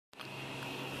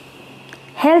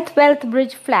Health Wealth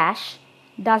Bridge Flash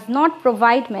does not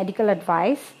provide medical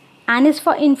advice and is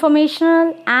for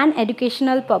informational and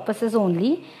educational purposes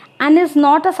only and is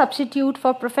not a substitute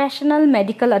for professional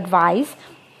medical advice,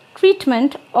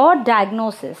 treatment or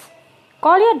diagnosis.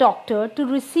 Call your doctor to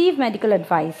receive medical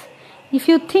advice. If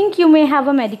you think you may have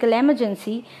a medical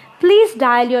emergency, please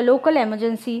dial your local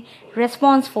emergency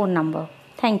response phone number.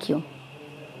 Thank you.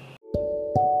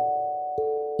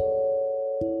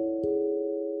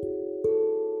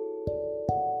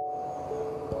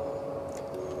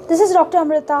 This is Dr.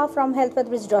 Amrita from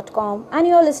healthwealthbridge.com and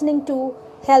you are listening to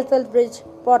Health Wealth Bridge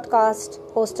podcast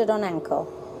hosted on Anchor.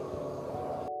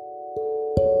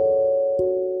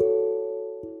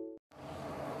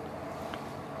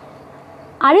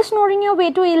 Are you snoring your way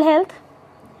to ill health?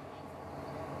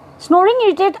 Snoring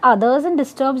irritates others and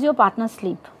disturbs your partner's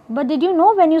sleep. But did you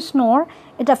know when you snore,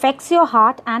 it affects your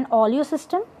heart and all your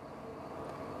system?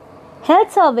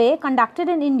 Health survey conducted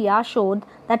in India showed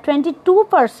that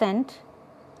 22%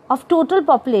 of total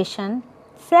population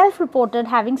self-reported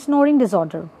having snoring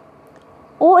disorder.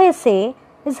 OSA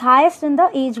is highest in the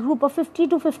age group of 50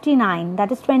 to 59,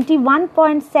 that is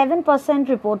 21.7%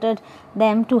 reported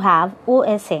them to have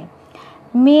OSA.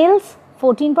 Males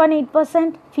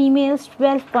 14.8%, females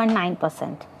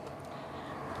 12.9%.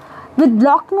 With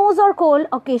blocked nose or cold,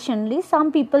 occasionally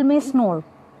some people may snore.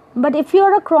 But if you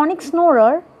are a chronic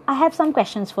snorer, I have some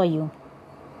questions for you.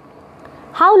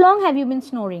 How long have you been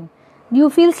snoring? Do you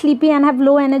feel sleepy and have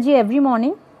low energy every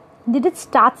morning? Did it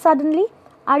start suddenly?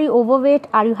 Are you overweight?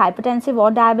 Are you hypertensive or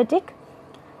diabetic?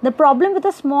 The problem with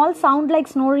a small sound like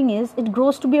snoring is it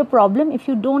grows to be a problem if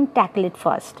you don't tackle it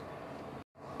first.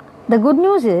 The good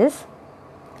news is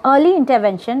early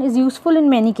intervention is useful in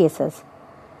many cases.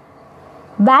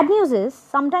 Bad news is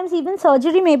sometimes even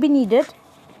surgery may be needed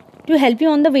to help you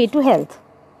on the way to health.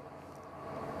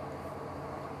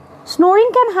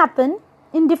 Snoring can happen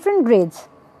in different grades.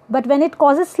 But when it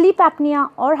causes sleep apnea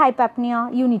or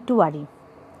hypopnea, you need to worry.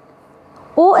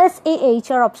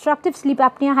 OSAH or obstructive sleep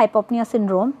apnea hypopnea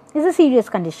syndrome is a serious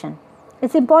condition.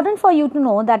 It's important for you to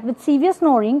know that with severe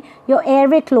snoring, your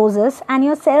airway closes and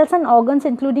your cells and organs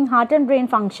including heart and brain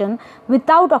function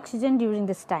without oxygen during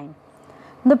this time.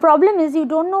 The problem is you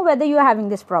don't know whether you are having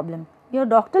this problem. Your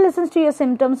doctor listens to your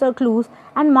symptoms or clues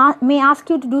and may ask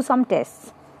you to do some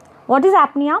tests. What is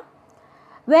apnea?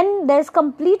 When there is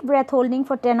complete breath holding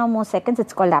for 10 or more seconds,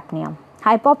 it's called apnea.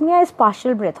 Hypopnea is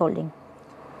partial breath holding.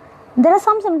 There are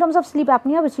some symptoms of sleep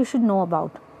apnea which you should know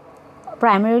about.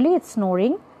 Primarily, it's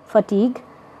snoring, fatigue.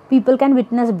 People can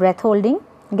witness breath holding,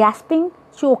 gasping,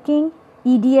 choking,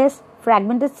 EDS,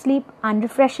 fragmented sleep,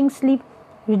 unrefreshing sleep,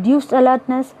 reduced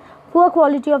alertness, poor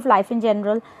quality of life in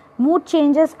general, mood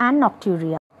changes and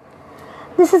nocturia.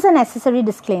 This is a necessary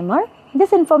disclaimer.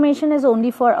 This information is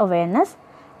only for awareness.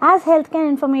 As healthcare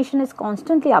information is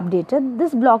constantly updated,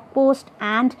 this blog post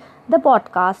and the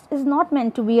podcast is not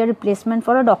meant to be a replacement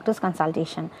for a doctor's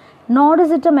consultation, nor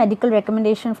is it a medical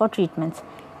recommendation for treatments.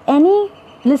 Any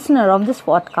listener of this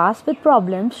podcast with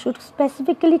problems should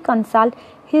specifically consult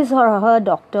his or her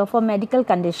doctor for medical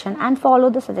condition and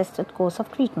follow the suggested course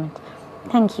of treatment.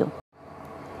 Thank you.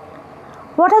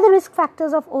 What are the risk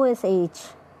factors of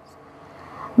OSAH?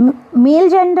 Male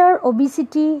gender,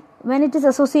 obesity, when it is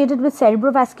associated with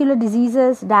cerebrovascular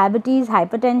diseases, diabetes,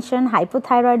 hypertension,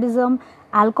 hypothyroidism,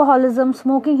 alcoholism,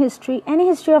 smoking history, any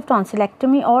history of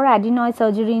tonsillectomy or adenoid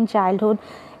surgery in childhood,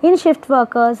 in shift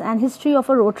workers and history of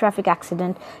a road traffic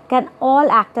accident can all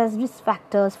act as risk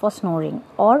factors for snoring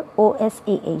or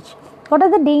OSAH. What are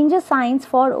the danger signs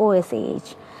for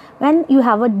OSAH? When you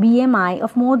have a BMI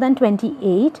of more than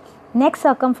 28, neck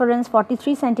circumference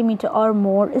 43 cm or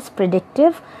more is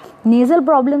predictive. Nasal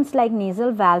problems like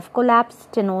nasal valve collapse,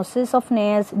 stenosis of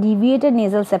nares, deviated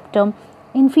nasal septum,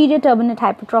 inferior turbinate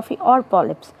hypertrophy or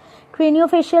polyps.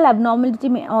 Craniofacial abnormality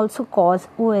may also cause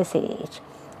OSAH.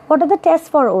 What are the tests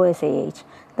for OSAH?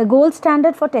 The gold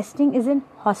standard for testing is in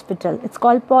hospital. It's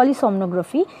called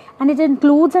polysomnography and it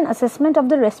includes an assessment of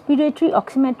the respiratory,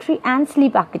 oximetry and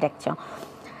sleep architecture.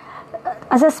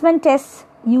 Assessment tests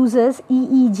uses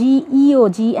EEG,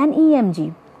 EOG and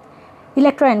EMG.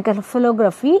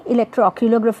 Electroencephalography,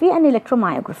 electrooculography and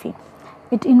electromyography.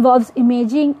 It involves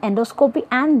imaging, endoscopy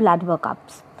and blood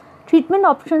workups. Treatment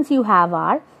options you have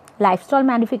are lifestyle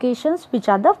modifications, which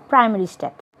are the primary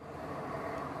step.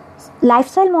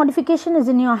 Lifestyle modification is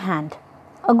in your hand.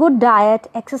 A good diet,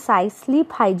 exercise,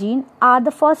 sleep hygiene are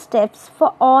the first steps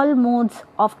for all modes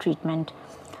of treatment.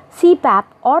 CPAP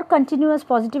or continuous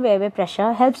positive airway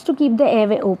pressure helps to keep the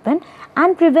airway open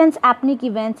and prevents apneic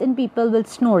events in people with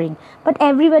snoring, but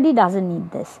everybody doesn't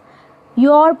need this.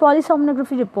 Your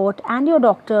polysomnography report and your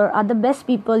doctor are the best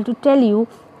people to tell you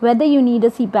whether you need a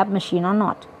CPAP machine or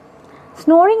not.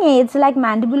 Snoring aids like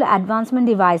mandibular advancement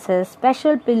devices,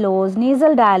 special pillows,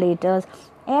 nasal dilators,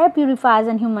 air purifiers,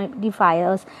 and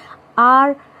humidifiers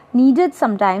are needed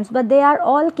sometimes, but they are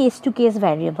all case to case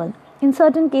variable. In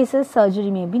certain cases, surgery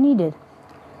may be needed.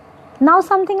 Now,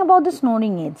 something about the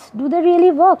snoring aids. Do they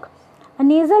really work? A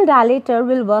nasal dilator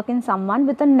will work in someone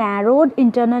with a narrowed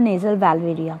internal nasal valve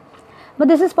area. But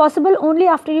this is possible only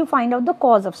after you find out the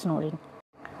cause of snoring.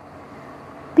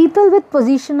 People with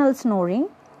positional snoring,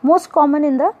 most common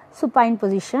in the supine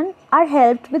position, are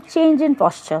helped with change in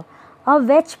posture. A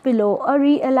wedge pillow, a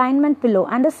realignment pillow,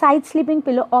 and a side sleeping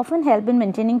pillow often help in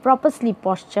maintaining proper sleep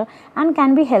posture and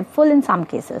can be helpful in some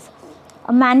cases.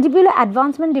 A mandibular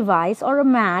advancement device or a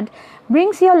MAD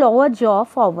brings your lower jaw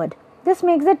forward. This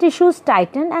makes the tissues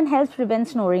tighten and helps prevent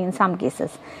snoring in some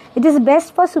cases. It is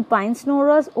best for supine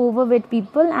snorers, overweight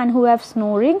people, and who have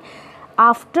snoring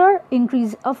after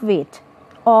increase of weight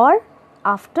or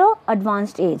after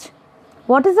advanced age.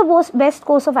 What is the best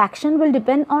course of action will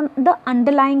depend on the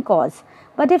underlying cause.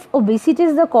 But if obesity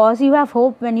is the cause, you have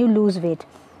hope when you lose weight.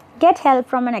 Get help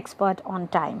from an expert on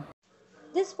time.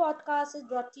 This podcast is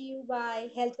brought to you by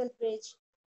Health Well Bridge,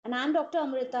 and I'm Dr.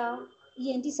 Amrita,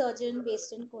 ENT surgeon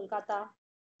based in Kolkata.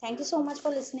 Thank you so much for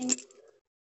listening.